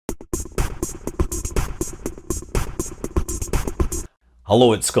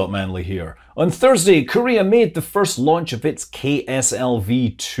Hello, it's Scott Manley here. On Thursday, Korea made the first launch of its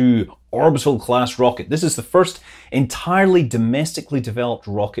KSLV-2 orbital class rocket. This is the first entirely domestically developed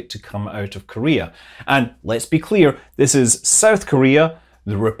rocket to come out of Korea. And let's be clear, this is South Korea,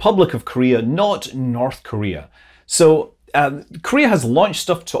 the Republic of Korea, not North Korea. So Korea has launched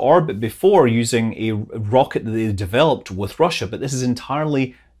stuff to orbit before using a rocket that they developed with Russia, but this is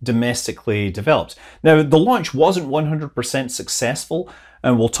entirely domestically developed. Now, the launch wasn't 100% successful,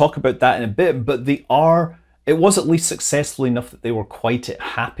 and we'll talk about that in a bit, but it was at least successful enough that they were quite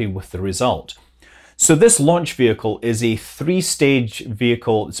happy with the result. So this launch vehicle is a three-stage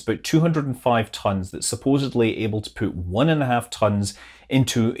vehicle. It's about 205 tons that's supposedly able to put 1.5 tons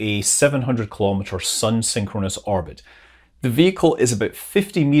into a 700-kilometer sun-synchronous orbit. The vehicle is about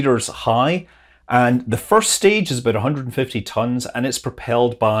 50 meters high, and the first stage is about 150 tons, and it's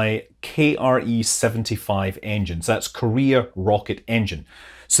propelled by KRE-75 engines. That's Korea Rocket Engine.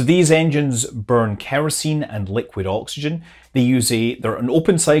 So these engines burn kerosene and liquid oxygen. They're an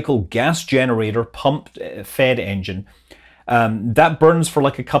open cycle gas generator pump fed engine. That burns for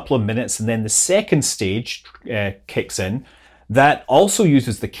like a couple of minutes, and then the second stage kicks in. That also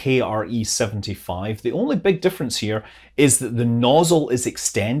uses the KRE-75. The only big difference here is that the nozzle is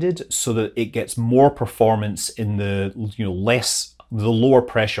extended so that it gets more performance in the lower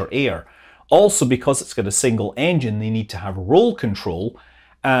pressure air. Also, because it's got a single engine, they need to have roll control.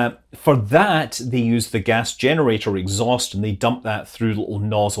 For that, they use the gas generator exhaust, and they dump that through little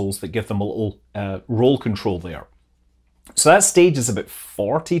nozzles that give them a little roll control there. So that stage is about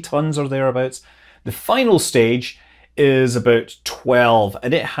 40 tons or thereabouts. The final stage is about 12,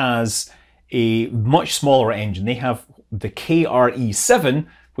 and it has a much smaller engine. They have the KRE-7,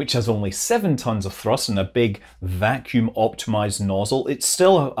 which has only 7 tons of thrust and a big vacuum optimized nozzle. It's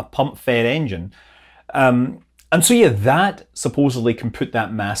still a pump fed engine. And so yeah, that supposedly can put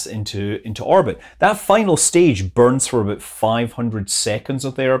that mass into orbit. That final stage burns for about 500 seconds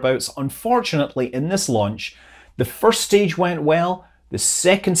or thereabouts. Unfortunately, in this launch, the first stage went well, the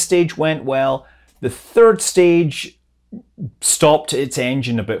second stage went well, the third stage stopped its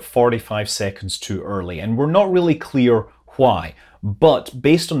engine about 45 seconds too early, and we're not really clear why. But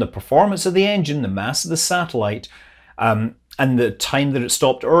based on the performance of the engine, the mass of the satellite, and the time that it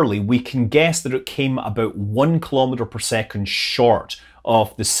stopped early, we can guess that it came about 1 kilometer per second short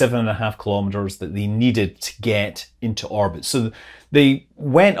of the 7.5 kilometers that they needed to get into orbit. So they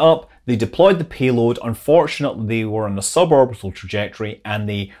went up, they deployed the payload. Unfortunately, they were on a suborbital trajectory, and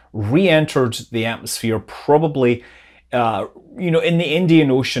they re-entered the atmosphere probably in the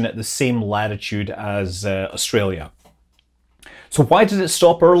Indian Ocean at the same latitude as Australia. So why did it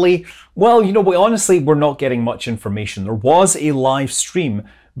stop early? Well, we're not getting much information. There was a live stream,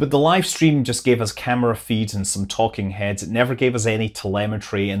 but the live stream just gave us camera feeds and some talking heads. It never gave us any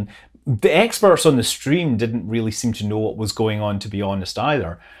telemetry, and the experts on the stream didn't really seem to know what was going on, to be honest,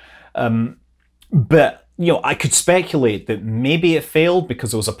 either. But I could speculate that maybe it failed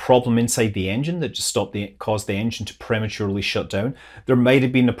because there was a problem inside the engine that just caused the engine to prematurely shut down. There might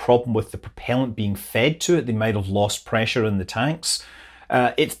have been a problem with the propellant being fed to it. They might have lost pressure in the tanks.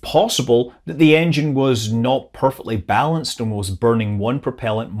 It's possible that the engine was not perfectly balanced and was burning one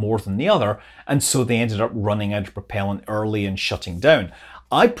propellant more than the other, and so they ended up running out of propellant early and shutting down.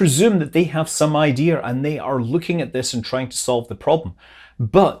 I presume that they have some idea, and they are looking at this and trying to solve the problem.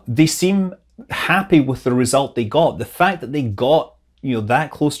 But they seem happy with the result they got. The fact that they got that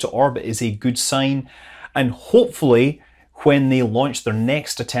close to orbit is a good sign, and hopefully when they launch their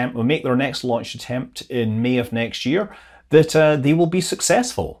next attempt, or make their next launch attempt in May of next year, that they will be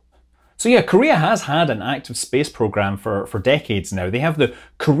successful. So yeah, Korea has had an active space program for decades now. They have the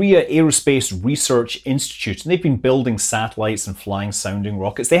Korea Aerospace Research Institute, and they've been building satellites and flying sounding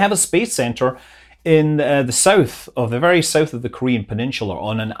rockets. They have a space center in the very south of the Korean Peninsula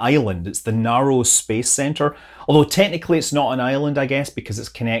on an island. It's the Naro Space Center, although technically it's not an island, I guess, because it's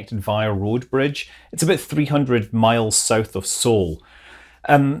connected via road bridge. It's about 300 miles south of Seoul.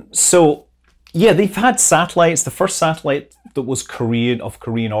 So yeah, they've had satellites. The first satellite that was of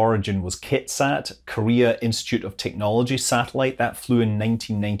Korean origin was KitSat, Korea Institute of Technology satellite. That flew in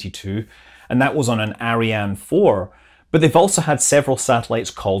 1992, and that was on an Ariane 4. But they've also had several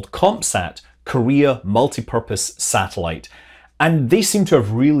satellites called COMSAT, Korea Multipurpose Satellite, and they seem to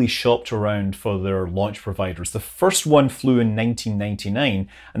have really shopped around for their launch providers. The first one flew in 1999,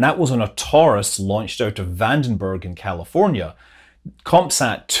 and that was on a Taurus launched out of Vandenberg in California.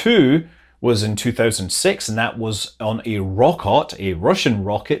 COMSAT 2 was in 2006, and that was on a Rokot, a Russian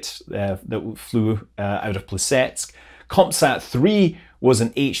rocket that flew out of Plesetsk. COMSAT 3 was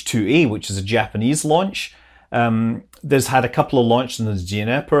an H-2A, which is a Japanese launch. There's had a couple of launches in the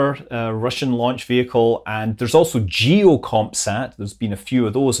Dnieper, Russian launch vehicle, and there's also GeoCompSat. There's been a few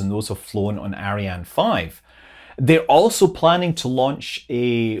of those, and those have flown on Ariane 5. They're also planning to launch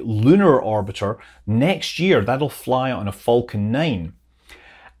a lunar orbiter next year. That'll fly on a Falcon 9.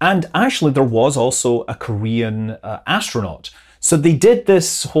 And actually, there was also a Korean astronaut. So they did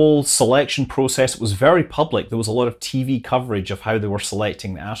this whole selection process. It was very public. There was a lot of TV coverage of how they were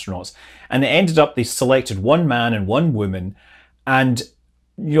selecting the astronauts. And it ended up they selected one man and one woman. And,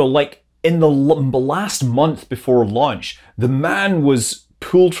 you know, like in the last month before launch, the man was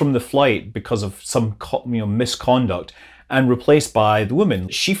pulled from the flight because of some misconduct and replaced by the woman.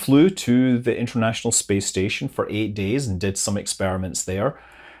 She flew to the International Space Station for 8 days and did some experiments there.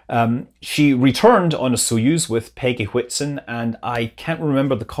 She returned on a Soyuz with Peggy Whitson, and I can't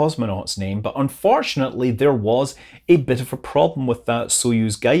remember the cosmonaut's name, but unfortunately there was a bit of a problem with that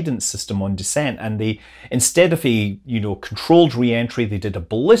Soyuz guidance system on descent, and they, instead of a controlled re-entry, they did a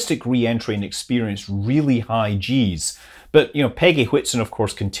ballistic re-entry and experienced really high Gs. But Peggy Whitson, of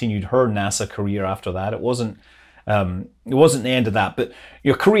course, continued her NASA career after that. It wasn't the end of that, but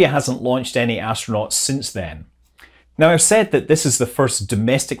Korea hasn't launched any astronauts since then. Now, I've said that this is the first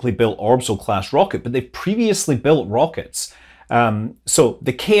domestically built orbital class rocket, but they've previously built rockets. So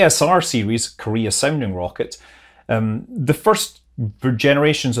the KSR series, Korea sounding rocket, the first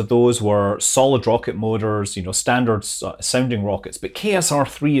generations of those were solid rocket motors, standard sounding rockets. But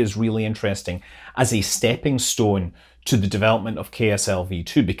KSR-3 is really interesting as a stepping stone to the development of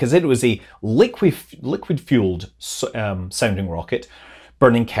KSLV-2 because it was a liquid-fueled sounding rocket,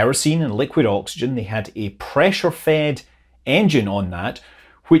 burning kerosene and liquid oxygen. They had a pressure-fed engine on that,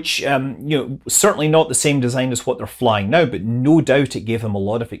 which, certainly not the same design as what they're flying now, but no doubt it gave them a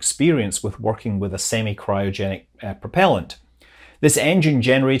lot of experience with working with a semi-cryogenic propellant. This engine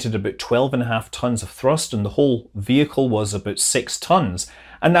generated about 12.5 tons of thrust, and the whole vehicle was about 6 tons,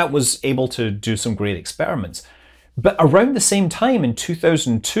 and that was able to do some great experiments. But around the same time, in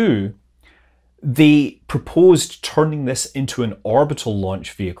 2002, they proposed turning this into an orbital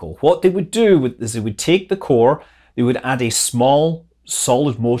launch vehicle. What they would do is they would take the core, they would add a small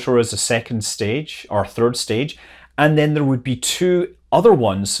solid motor as a second stage or third stage, and then there would be 2 other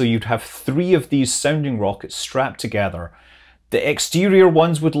ones. So you'd have 3 of these sounding rockets strapped together. The exterior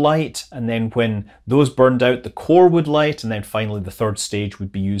ones would light, and then when those burned out, the core would light, and then finally the third stage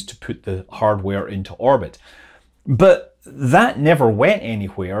would be used to put the hardware into orbit. But that never went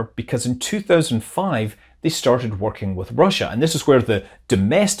anywhere because in 2005 they started working with Russia, and this is where the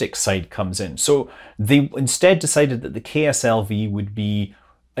domestic side comes in. So they instead decided that the KSLV would be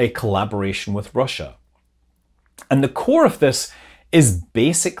a collaboration with Russia. And the core of this is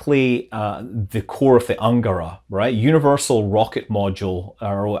basically the core of the Angara, right? Universal Rocket Module,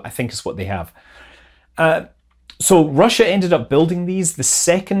 or I think is what they have. So Russia ended up building these.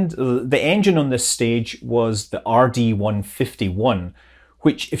 The engine on this stage was the RD-151,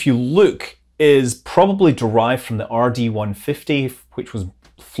 which, if you look, is probably derived from the RD-150, which was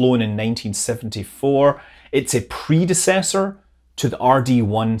flown in 1974. It's a predecessor to the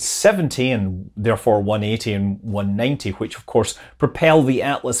RD-170 and therefore 180 and 190, which of course propel the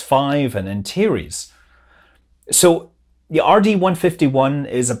Atlas V and Antares. So the RD-151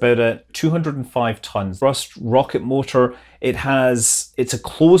 is about 205 tons thrust rocket motor. It's a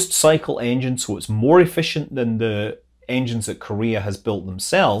closed cycle engine, so it's more efficient than the engines that Korea has built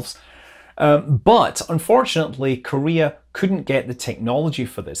themselves. But unfortunately, Korea couldn't get the technology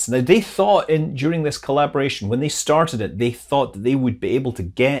for this. Now, they thought during this collaboration, when they started it, they thought that they would be able to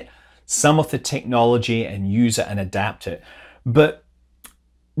get some of the technology and use it and adapt it. But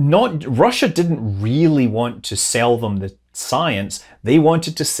Russia didn't really want to sell them the science. They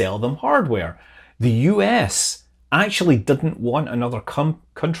wanted to sell them hardware. The US actually didn't want another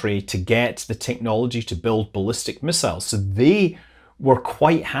country to get the technology to build ballistic missiles. So they were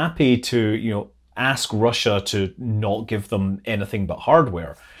quite happy to, ask Russia to not give them anything but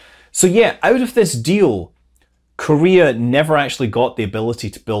hardware. So yeah, out of this deal, Korea never actually got the ability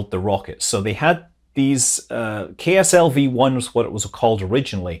to build the rockets. So they had these, KSLV-1 was what it was called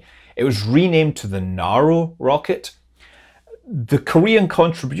originally. It was renamed to the Naro rocket. The Korean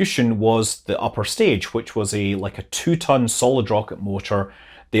contribution was the upper stage, which was like a 2-ton solid rocket motor.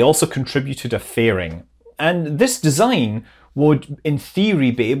 They also contributed a fairing. And this design would, in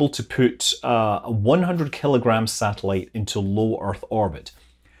theory, be able to put a 100-kilogram satellite into low Earth orbit.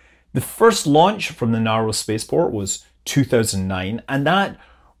 The first launch from the Naro spaceport was 2009, and that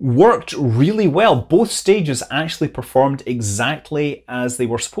worked really well. Both stages actually performed exactly as they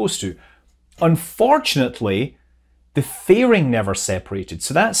were supposed to. Unfortunately, the fairing never separated.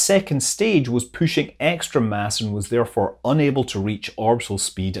 So that second stage was pushing extra mass and was therefore unable to reach orbital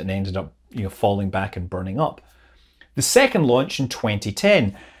speed and ended up falling back and burning up. The second launch in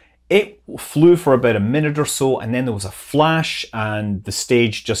 2010, it flew for about a minute or so, and then there was a flash and the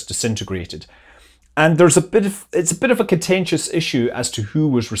stage just disintegrated. And it's a bit of a contentious issue as to who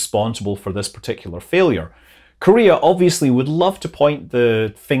was responsible for this particular failure. Korea obviously would love to point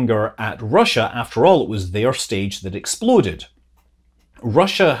the finger at Russia. After all, it was their stage that exploded.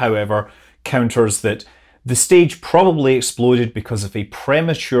 Russia, however, counters that the stage probably exploded because of a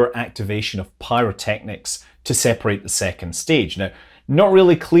premature activation of pyrotechnics to separate the second stage. Now, not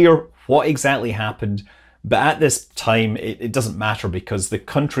really clear what exactly happened, but at this time it doesn't matter because the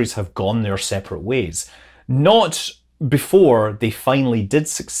countries have gone their separate ways. Not before they finally did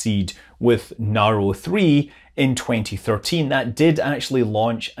succeed with Naro 3 in 2013. That did actually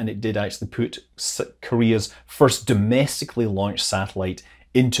launch, and it did actually put Korea's first domestically launched satellite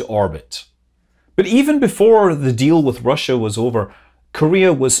into orbit. But even before the deal with Russia was over,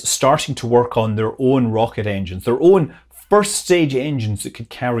 Korea was starting to work on their own rocket engines, their own first stage engines that could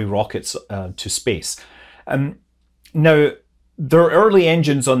carry rockets to space. Now, their early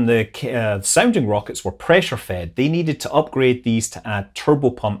engines on the sounding rockets were pressure fed. They needed to upgrade these to add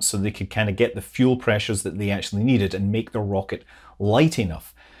turbopumps so they could kind of get the fuel pressures that they actually needed and make their rocket light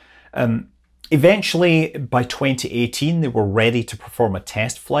enough. Eventually, by 2018, they were ready to perform a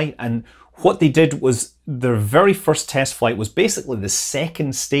test flight, and what they did was their very first test flight was basically the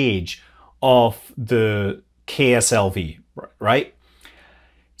second stage of the KSLV, right?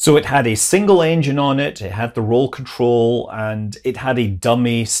 So it had a single engine on it, it had the roll control, and it had a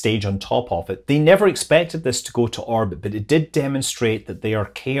dummy stage on top of it. They never expected this to go to orbit, but it did demonstrate that their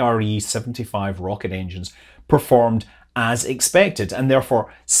KRE-75 rocket engines performed as expected, and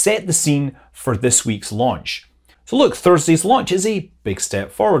therefore set the scene for this week's launch. So look, Thursday's launch is a big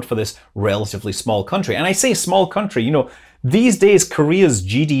step forward for this relatively small country. And I say small country, these days Korea's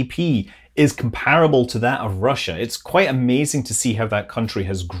GDP is comparable to that of Russia. It's quite amazing to see how that country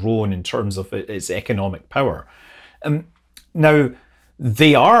has grown in terms of its economic power. Now,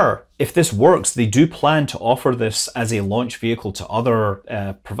 if this works, they do plan to offer this as a launch vehicle to other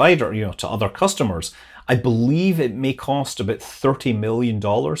to other customers. I believe it may cost about $30 million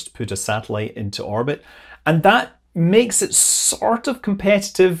to put a satellite into orbit. And that makes it sort of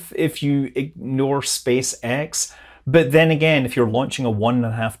competitive if you ignore SpaceX. But then again, if you're launching a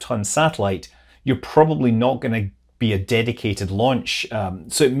 1.5 ton satellite, you're probably not going to be a dedicated launch.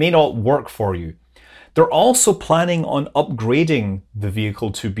 So it may not work for you. They're also planning on upgrading the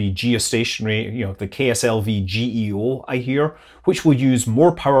vehicle to be geostationary, the KSLV GEO, I hear, which will use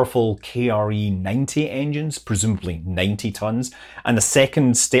more powerful KRE-90 engines, presumably 90 tons. And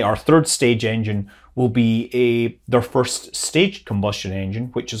the third stage engine will be their first staged combustion engine,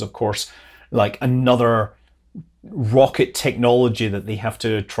 which is, of course, like another rocket technology that they have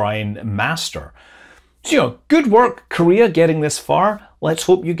to try and master. So, good work, Korea, getting this far. Let's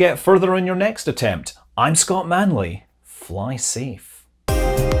hope you get further in your next attempt. I'm Scott Manley. Fly safe.